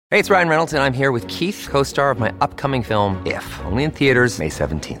Hey, it's Ryan Reynolds, and I'm here with Keith, co-star of my upcoming film, If, only in theaters May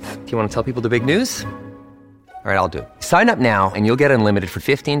 17th. Do you want to tell people the big news? All right, I'll do it. Sign up now and you'll get unlimited for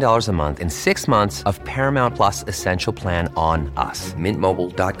 $15 a month and 6 months of Paramount Plus Essential Plan on us.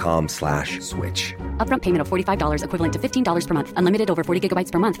 MintMobile.com/switch. Upfront payment of $45 equivalent to $15 per month. Unlimited over 40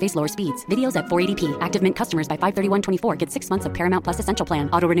 gigabytes per month. Face lower speeds. Videos at 480p. Active Mint customers by 531.24 get 6 months of Paramount Plus Essential Plan.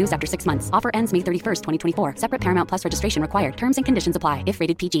 Auto renews after 6 months. Offer ends May 31st, 2024. Separate Paramount Plus registration required. Terms and conditions apply if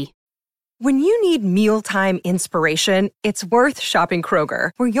rated PG. When you need mealtime inspiration, it's worth shopping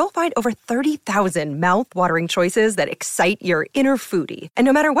Kroger, where you'll find over 30,000 mouth-watering choices that excite your inner foodie. And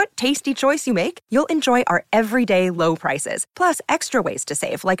no matter what tasty choice you make, you'll enjoy our everyday low prices, plus extra ways to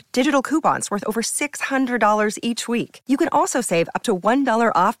save, like digital coupons worth over $600 each week. You can also save up to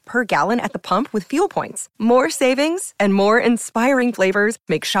 $1 off per gallon at the pump with fuel points. More savings and more inspiring flavors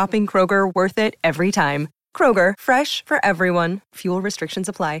make shopping Kroger worth it every time. Kroger, fresh for everyone. Fuel restrictions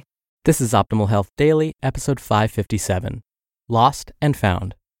apply. This is Optimal Health Daily, episode 557, Lost and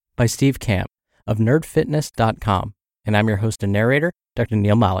Found, by Steve Camp of nerdfitness.com, and I'm your host and narrator, Dr.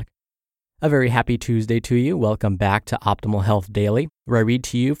 Neil Malik. A very happy Tuesday to you. Welcome back to Optimal Health Daily, where I read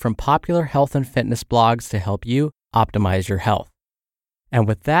to you from popular health and fitness blogs to help you optimize your health. And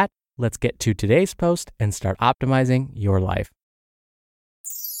with that, let's get to today's post and start optimizing your life.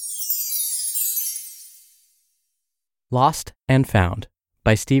 Lost and Found,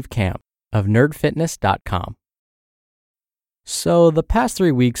 by Steve Camp of nerdfitness.com. So the past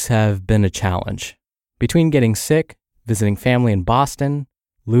 3 weeks have been a challenge. Between getting sick, visiting family in Boston,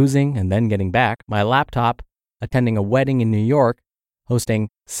 losing and then getting back my laptop, attending a wedding in New York, hosting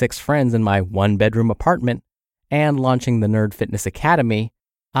 6 friends in my 1-bedroom apartment, and launching the Nerd Fitness Academy,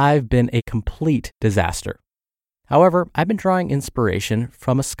 I've been a complete disaster. However, I've been drawing inspiration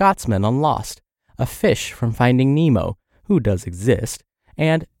from a Scotsman on Lost, a fish from Finding Nemo, who does exist,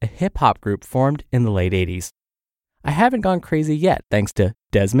 and a hip-hop group formed in the late 80s. I haven't gone crazy yet thanks to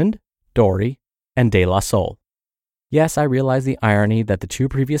Desmond, Dory, and De La Soul. Yes, I realize the irony that the 2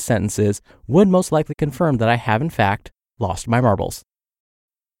 previous sentences would most likely confirm that I have in fact lost my marbles.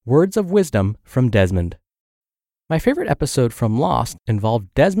 Words of wisdom from Desmond. My favorite episode from Lost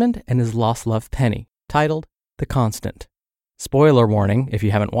involved Desmond and his lost love Penny, titled The Constant. Spoiler warning, if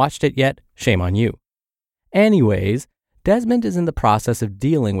you haven't watched it yet, shame on you. Anyways, Desmond is in the process of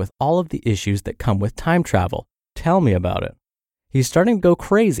dealing with all of the issues that come with time travel. Tell me about it. He's starting to go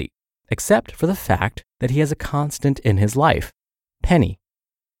crazy, except for the fact that he has a constant in his life, Penny.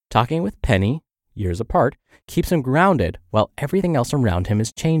 Talking with Penny, years apart, keeps him grounded while everything else around him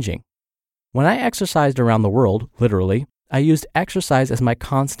is changing. When I exercised around the world, literally, I used exercise as my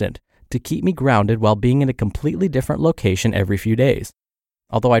constant to keep me grounded while being in a completely different location every few days.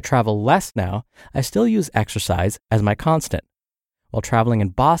 Although I travel less now, I still use exercise as my constant. While traveling in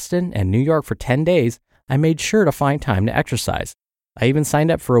Boston and New York for 10 days, I made sure to find time to exercise. I even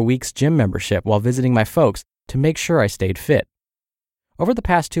signed up for a week's gym membership while visiting my folks to make sure I stayed fit. Over the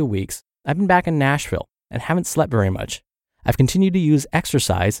past 2 weeks, I've been back in Nashville and haven't slept very much. I've continued to use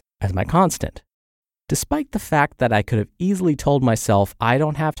exercise as my constant. Despite the fact that I could have easily told myself I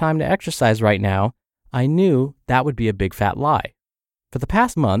don't have time to exercise right now, I knew that would be a big fat lie. For the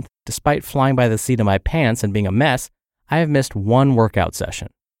past month, despite flying by the seat of my pants and being a mess, I have missed 1 workout session.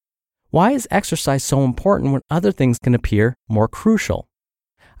 Why is exercise so important when other things can appear more crucial?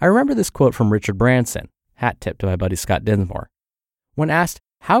 I remember this quote from Richard Branson, hat tip to my buddy Scott Dinsmore. When asked,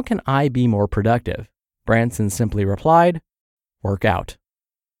 how can I be more productive? Branson simply replied, work out.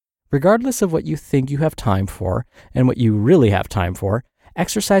 Regardless of what you think you have time for and what you really have time for,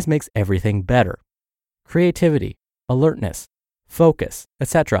 exercise makes everything better. Creativity, alertness, focus,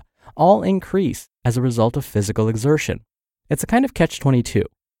 etc. all increase as a result of physical exertion. It's a kind of catch-22.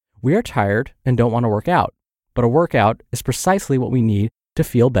 We are tired and don't want to work out, but a workout is precisely what we need to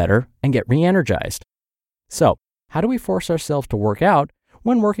feel better and get re-energized. So, how do we force ourselves to work out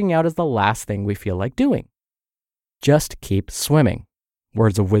when working out is the last thing we feel like doing? Just keep swimming.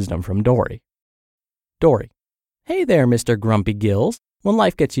 Words of wisdom from Dory. Dory. Hey there, Mr. Grumpy Gills. When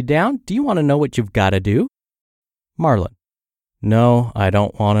life gets you down, do you want to know what you've got to do? Marlin. No, I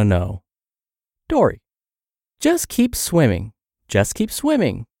don't want to know. Dory. Just keep swimming. Just keep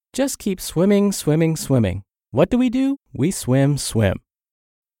swimming. Just keep swimming, swimming, swimming. What do? We swim, swim.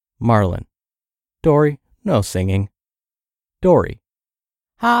 Marlin. Dory, no singing. Dory.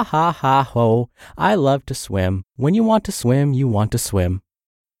 Ha ha ha ho, I love to swim. When you want to swim, you want to swim.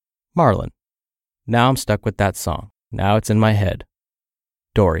 Marlin. Now I'm stuck with that song. Now it's in my head.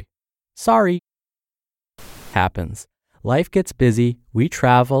 Dory. Sorry. Happens. Life gets busy, we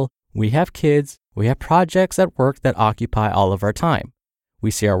travel, we have kids, we have projects at work that occupy all of our time.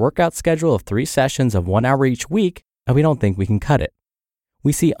 We see our workout schedule of 3 sessions of 1 hour each week, and we don't think we can cut it.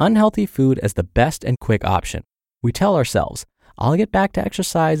 We see unhealthy food as the best and quick option. We tell ourselves, I'll get back to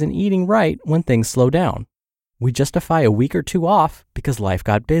exercise and eating right when things slow down. We justify a week or 2 off because life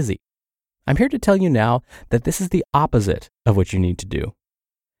got busy. I'm here to tell you now that this is the opposite of what you need to do.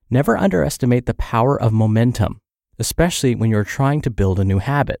 Never underestimate the power of momentum, especially when you're trying to build a new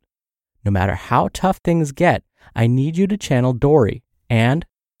habit. No matter how tough things get, I need you to channel Dory and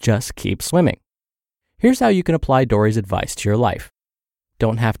just keep swimming. Here's how you can apply Dory's advice to your life.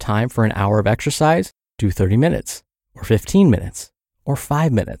 Don't have time for an hour of exercise? Do 30 minutes, or 15 minutes, or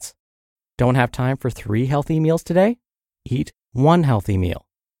 5 minutes. Don't have time for 3 healthy meals today? Eat 1 healthy meal.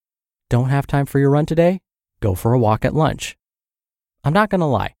 Don't have time for your run today? Go for a walk at lunch. I'm not going to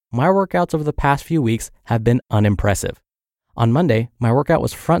lie, my workouts over the past few weeks have been unimpressive. On Monday, my workout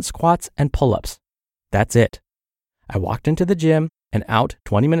was front squats and pull-ups. That's it. I walked into the gym and out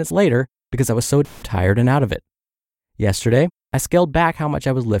 20 minutes later because I was so tired and out of it. Yesterday, I scaled back how much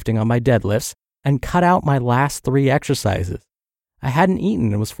I was lifting on my deadlifts and cut out my last 3 exercises. I hadn't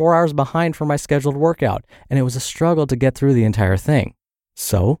eaten and was 4 hours behind for my scheduled workout, and it was a struggle to get through the entire thing.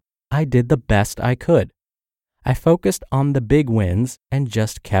 So, I did the best I could. I focused on the big wins and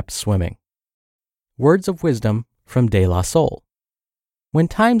just kept swimming. Words of wisdom from De La Soul. When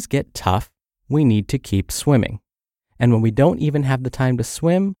times get tough, we need to keep swimming. And when we don't even have the time to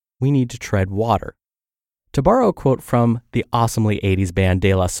swim, we need to tread water. To borrow a quote from the awesomely 80s band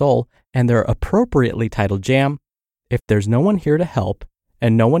De La Soul and their appropriately titled jam, if there's no one here to help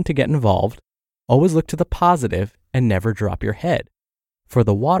and no one to get involved, always look to the positive and never drop your head. For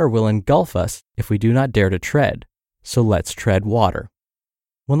the water will engulf us if we do not dare to tread. So let's tread water.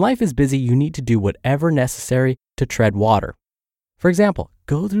 When life is busy, you need to do whatever necessary to tread water. For example,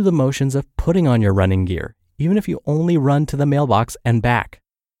 go through the motions of putting on your running gear, even if you only run to the mailbox and back.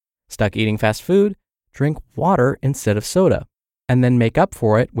 Stuck eating fast food? Drink water instead of soda, and then make up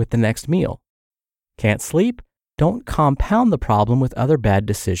for it with the next meal. Can't sleep? Don't compound the problem with other bad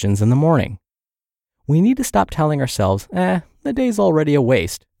decisions in the morning. We need to stop telling ourselves, the day's already a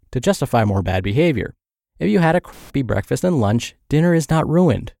waste, to justify more bad behavior. If you had a crappy breakfast and lunch, dinner is not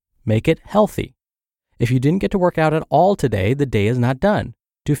ruined. Make it healthy. If you didn't get to work out at all today, the day is not done.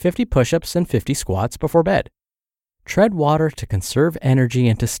 Do 50 push-ups and 50 squats before bed. Tread water to conserve energy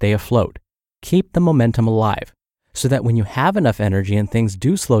and to stay afloat. Keep the momentum alive, so that when you have enough energy and things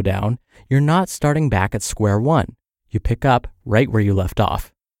do slow down, you're not starting back at square one. You pick up right where you left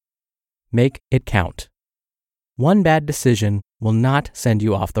off. Make it count. One bad decision will not send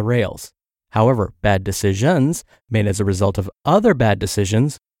you off the rails. However, bad decisions made as a result of other bad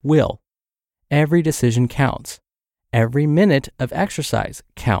decisions will. Every decision counts. Every minute of exercise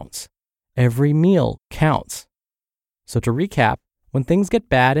counts. Every meal counts. So to recap, when things get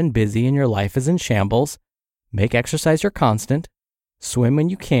bad and busy and your life is in shambles, make exercise your constant, swim when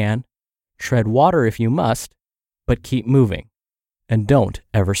you can, tread water if you must, but keep moving, and don't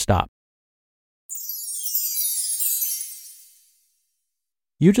ever stop.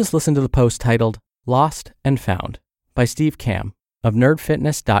 You just listened to the post titled Lost and Found by Steve Kamb of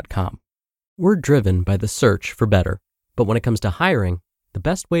nerdfitness.com. We're driven by the search for better, but when it comes to hiring, the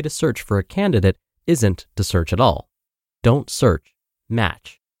best way to search for a candidate isn't to search at all. Don't search,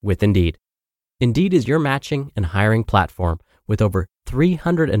 match with Indeed. Indeed is your matching and hiring platform with over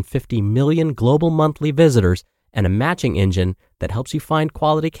 350 million global monthly visitors and a matching engine that helps you find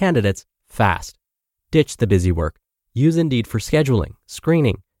quality candidates fast. Ditch the busy work. Use Indeed for scheduling,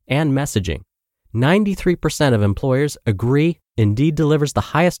 screening, and messaging. 93% of employers agree Indeed delivers the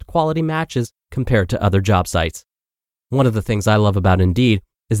highest quality matches compared to other job sites. One of the things I love about Indeed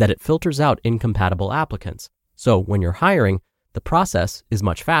is that it filters out incompatible applicants. So when you're hiring, the process is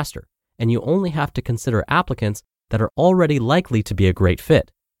much faster, and you only have to consider applicants that are already likely to be a great fit.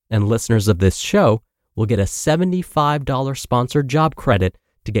 And listeners of this show will get a $75 sponsored job credit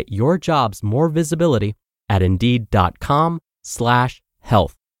to get your jobs more visibility at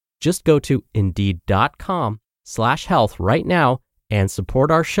Indeed.com/health. Just go to Indeed.com/health right now and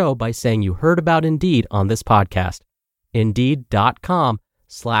support our show by saying you heard about Indeed on this podcast.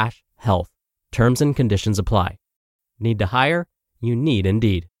 Indeed.com/health. Terms and conditions apply. Need to hire? You need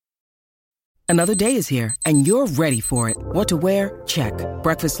Indeed. Another day is here, and you're ready for it. What to wear? Check.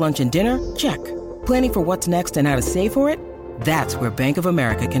 Breakfast, lunch, and dinner? Check. Planning for what's next and how to save for it? That's where Bank of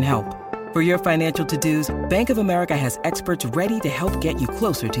America can help. For your financial to-dos, Bank of America has experts ready to help get you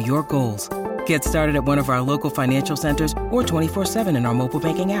closer to your goals. Get started at one of our local financial centers or 24/7 in our mobile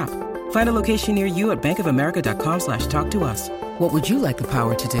banking app. Find a location near you at bankofamerica.com/talktous. What would you like the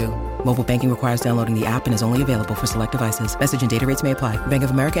power to do? Mobile banking requires downloading the app and is only available for select devices. Message and data rates may apply. Bank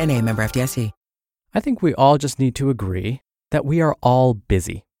of America N.A., member FDIC. I think we all just need to agree that we are all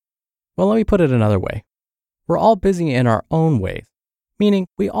busy. Well, let me put it another way. We're all busy in our own ways, meaning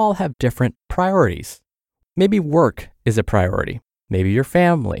we all have different priorities. Maybe work is a priority. Maybe your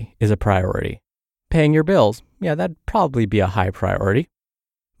family is a priority. Paying your bills, yeah, that'd probably be a high priority.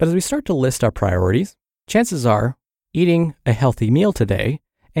 But as we start to list our priorities, chances are eating a healthy meal today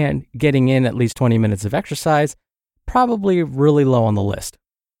and getting in at least 20 minutes of exercise, probably really low on the list.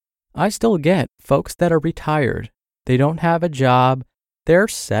 I still get folks that are retired. They don't have a job. They're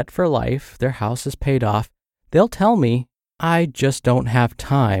set for life. Their house is paid off. They'll tell me, I just don't have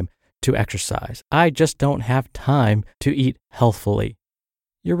time to exercise. I just don't have time to eat healthfully.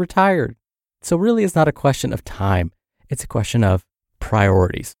 You're retired. So really it's not a question of time. It's a question of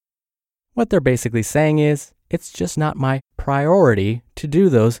priorities. What they're basically saying is, it's just not my priority to do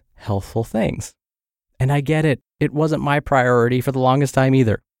those healthful things. And I get it. It wasn't my priority for the longest time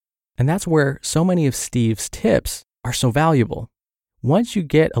either. And that's where so many of Steve's tips are so valuable. Once you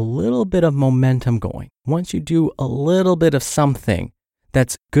get a little bit of momentum going, once you do a little bit of something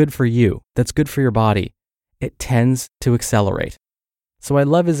that's good for you, that's good for your body, it tends to accelerate. So I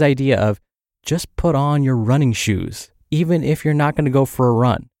love his idea of just put on your running shoes, even if you're not going to go for a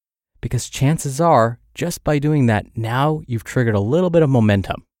run. Because chances are, just by doing that, now you've triggered a little bit of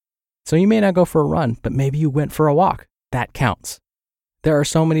momentum. So you may not go for a run, but maybe you went for a walk. That counts. There are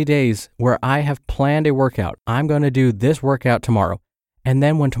so many days where I have planned a workout. I'm going to do this workout tomorrow. And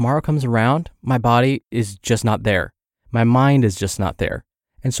then when tomorrow comes around, my body is just not there. My mind is just not there.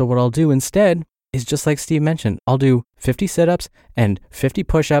 And so what I'll do instead is just like Steve mentioned, I'll do 50 sit-ups and 50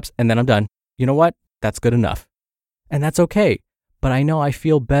 push-ups, and then I'm done. You know what? That's good enough. And that's okay. But I know I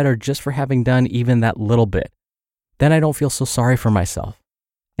feel better just for having done even that little bit. Then I don't feel so sorry for myself.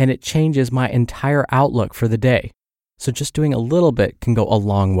 And it changes my entire outlook for the day. So just doing a little bit can go a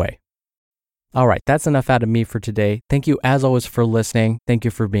long way. All right, that's enough out of me for today. Thank you as always for listening. Thank you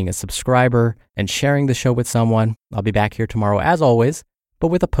for being a subscriber and sharing the show with someone. I'll be back here tomorrow as always, but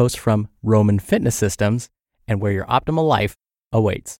with a post from Roman Fitness Systems and where your optimal life awaits.